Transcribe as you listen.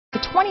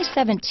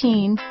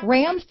2017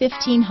 Ram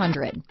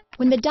 1500.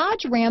 When the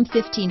Dodge Ram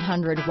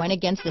 1500 went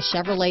against the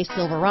Chevrolet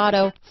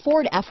Silverado,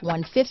 Ford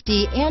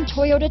F-150, and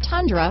Toyota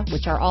Tundra,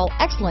 which are all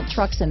excellent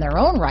trucks in their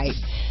own right,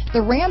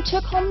 the Ram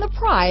took home the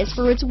prize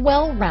for its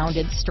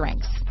well-rounded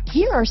strengths.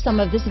 Here are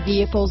some of this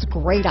vehicle's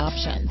great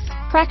options: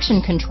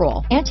 traction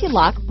control,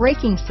 anti-lock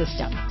braking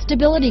system,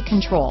 stability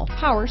control,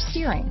 power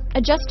steering,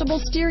 adjustable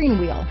steering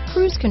wheel,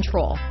 cruise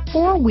control,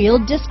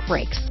 four-wheel disc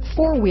brakes,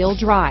 four-wheel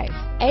drive,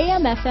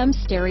 AM/FM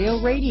stereo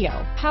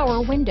radio,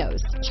 power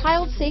windows,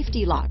 child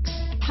safety locks,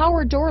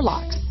 power door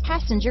locks,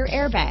 passenger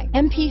airbag,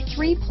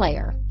 MP3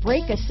 player,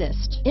 brake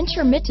assist,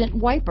 intermittent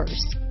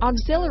wipers,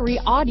 auxiliary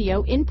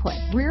audio input,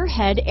 rear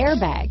head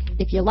airbag.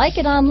 If you like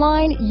it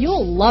online,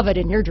 you'll love it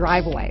in your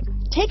driveway.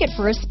 Take it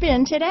for a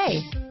spin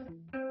today.